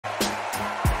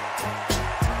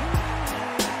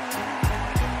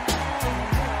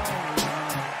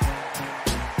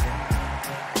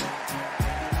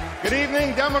Good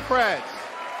evening, Democrats.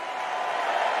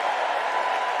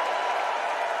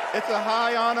 It's a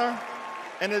high honor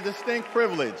and a distinct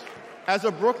privilege as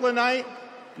a Brooklynite,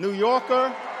 New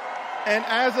Yorker, and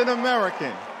as an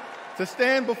American to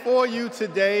stand before you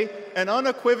today and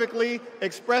unequivocally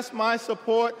express my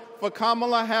support for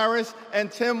Kamala Harris and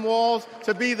Tim Walz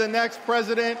to be the next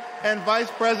President and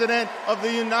Vice President of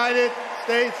the United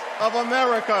States of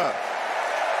America.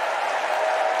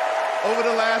 Over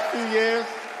the last few years,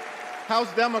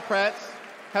 House Democrats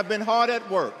have been hard at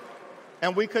work,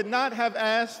 and we could not have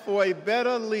asked for a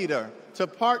better leader to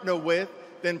partner with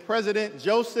than President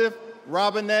Joseph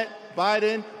Robinette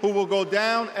Biden, who will go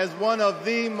down as one of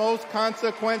the most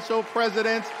consequential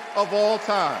presidents of all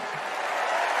time.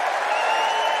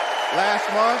 Last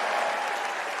month,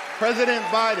 President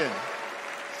Biden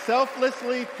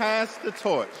selflessly passed the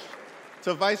torch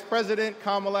to Vice President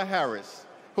Kamala Harris,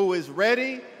 who is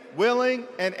ready, willing,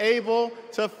 and able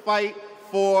to fight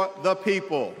for the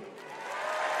people.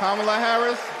 Kamala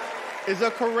Harris is a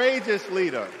courageous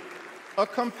leader, a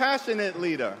compassionate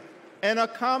leader, and a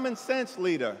common-sense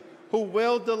leader who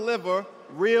will deliver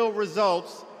real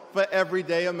results for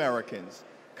everyday Americans.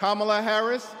 Kamala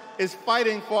Harris is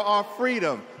fighting for our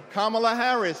freedom. Kamala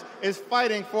Harris is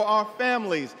fighting for our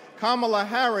families. Kamala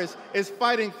Harris is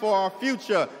fighting for our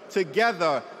future.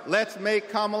 Together, let's make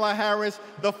Kamala Harris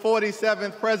the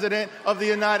 47th President of the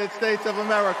United States of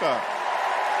America.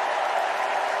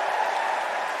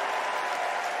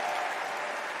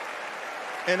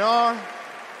 In our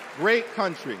great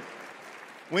country,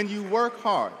 when you work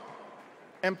hard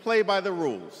and play by the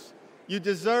rules, you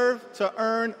deserve to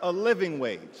earn a living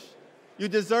wage. You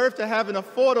deserve to have an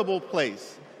affordable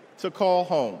place to call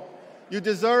home. You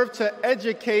deserve to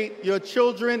educate your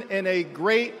children in a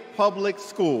great public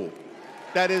school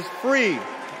that is free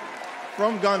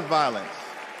from gun violence.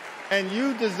 And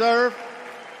you deserve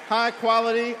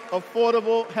high-quality,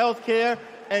 affordable health care,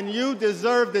 and you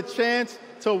deserve the chance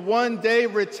to one day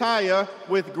retire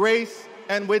with grace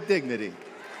and with dignity.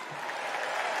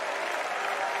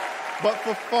 But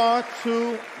for far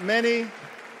too many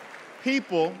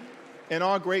people in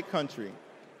our great country,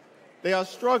 they are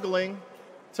struggling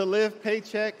to live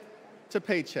paycheck to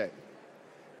paycheck.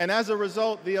 And as a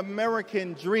result, the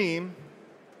American dream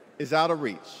is out of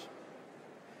reach.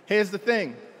 Here's the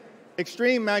thing.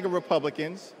 Extreme MAGA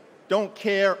Republicans don't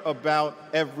care about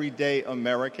everyday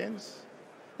Americans.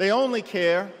 They only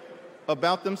care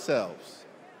about themselves.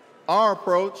 Our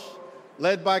approach,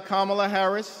 led by Kamala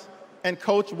Harris and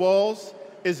Coach Walz,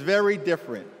 is very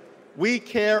different. We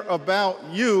care about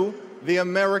you, the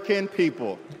American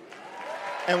people.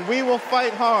 And we will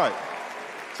fight hard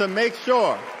to make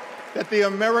sure that the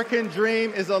American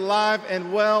dream is alive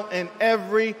and well in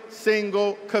every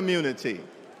single community.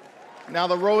 Now,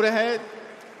 the road ahead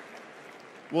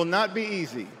will not be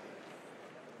easy,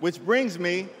 which brings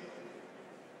me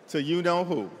to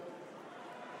you-know-who.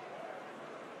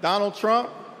 Donald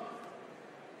Trump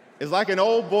is like an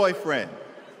old boyfriend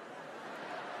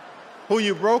who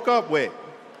you broke up with,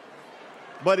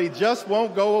 but he just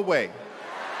won't go away.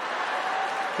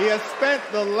 He has spent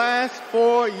the last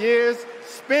 4 years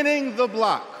spinning the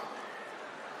block,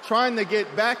 trying to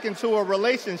get back into a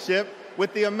relationship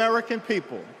with the American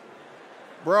people.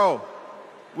 Bro,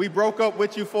 we broke up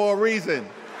with you for a reason.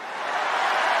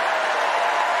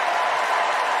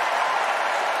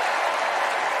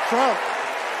 Trump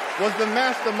was the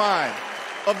mastermind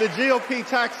of the GOP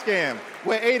tax scam,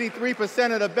 where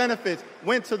 83% of the benefits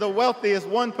went to the wealthiest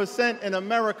 1% in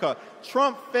America.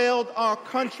 Trump failed our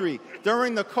country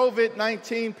during the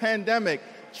COVID-19 pandemic.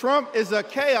 Trump is a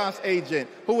chaos agent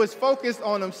who is focused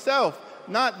on himself,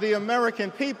 not the American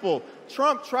people.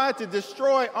 Trump tried to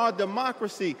destroy our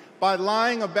democracy by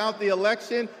lying about the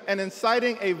election and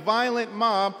inciting a violent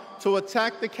mob to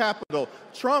attack the Capitol.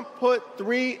 Trump put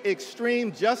 3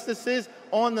 extreme justices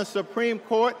on the Supreme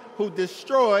Court who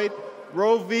destroyed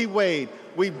Roe v. Wade.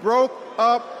 We broke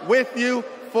up with you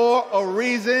for a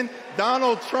reason.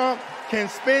 Donald Trump can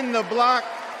spin the block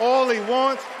all he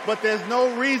wants, but there's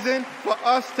no reason for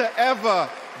us to ever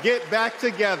get back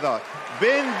together.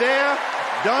 Been there,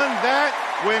 done that.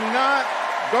 We're not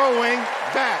going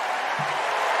back.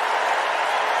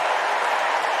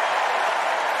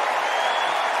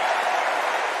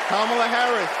 Kamala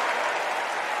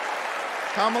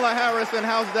Harris and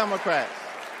House Democrats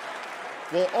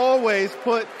will always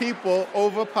put people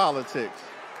over politics.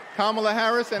 Kamala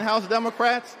Harris and House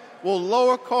Democrats will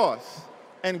lower costs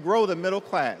and grow the middle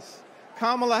class.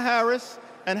 Kamala Harris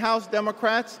and House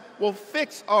Democrats will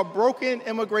fix our broken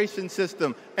immigration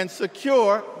system and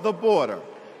secure the border.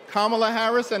 Kamala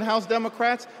Harris and House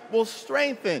Democrats will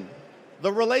strengthen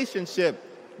the relationship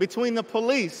between the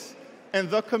police and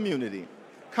the community.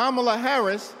 Kamala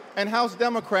Harris and House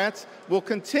Democrats will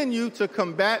continue to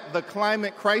combat the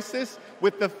climate crisis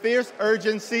with the fierce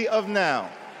urgency of now.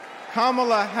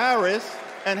 Kamala Harris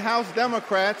and House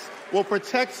Democrats will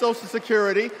protect Social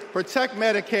Security, protect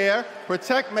Medicare,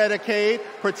 protect Medicaid,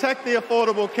 protect the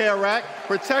Affordable Care Act,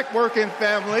 protect working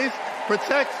families,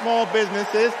 protect small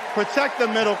businesses, protect the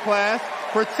middle class,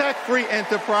 protect free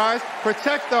enterprise,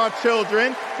 protect our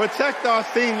children, protect our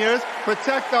seniors,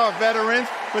 protect our veterans,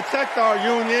 protect our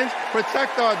unions,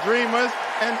 protect our dreamers,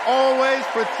 and always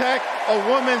protect a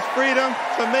woman's freedom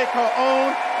to make her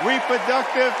own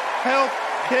reproductive health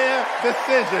care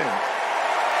decisions.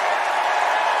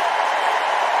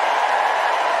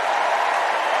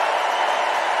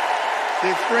 The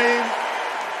extreme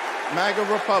MAGA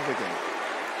Republicans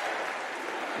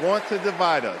want to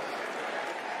divide us.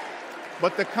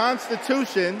 But the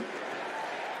Constitution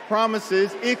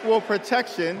promises equal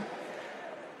protection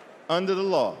under the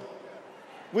law.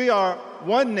 We are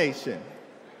one nation,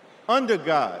 under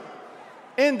God,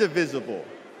 indivisible,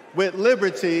 with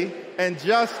liberty and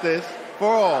justice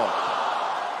for all.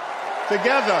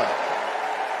 Together,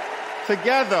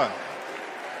 together,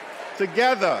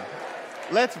 together,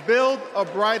 let's build a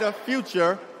brighter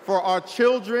future for our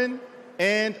children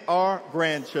and our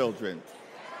grandchildren.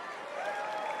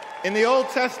 In the Old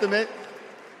Testament,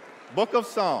 book of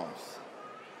Psalms,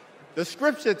 the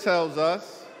scripture tells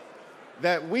us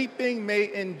that weeping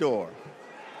may endure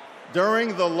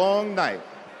during the long night,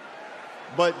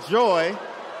 but joy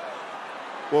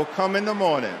will come in the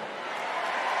morning.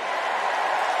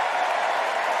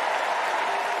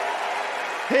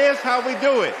 Here's how we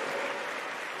do it.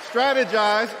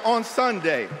 Strategize on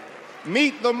Sunday.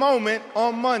 Meet the moment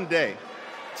on Monday.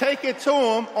 Take it to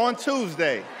them on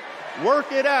Tuesday.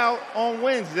 Work it out on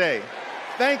Wednesday.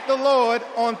 Thank the Lord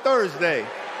on Thursday.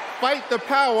 Fight the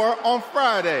power on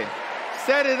Friday.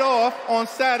 Set it off on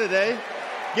Saturday.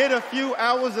 Get a few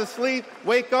hours of sleep,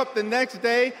 wake up the next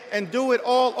day, and do it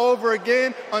all over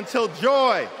again until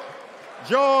joy,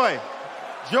 joy,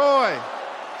 joy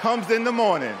comes in the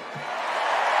morning.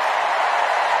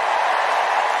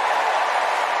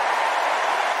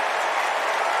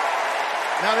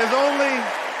 Now, there's only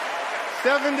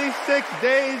 76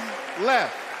 days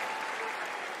left.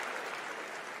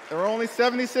 There are only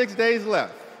 76 days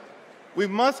left. We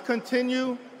must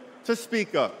continue to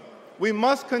speak up. We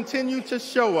must continue to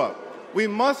show up. We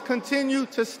must continue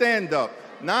to stand up,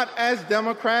 not as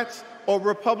Democrats or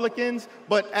Republicans,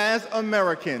 but as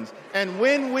Americans. And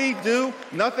when we do,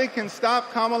 nothing can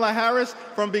stop Kamala Harris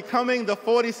from becoming the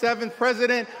 47th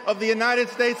President of the United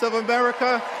States of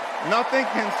America. Nothing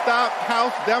can stop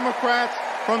House Democrats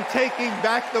from taking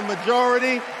back the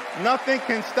majority. Nothing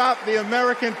can stop the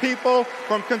American people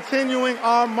from continuing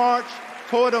our march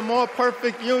toward a more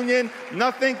perfect union.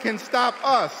 Nothing can stop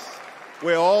us.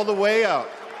 We're all the way up.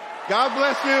 God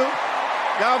bless you.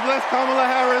 God bless Kamala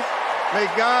Harris. May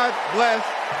God bless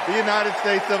the United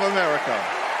States of America.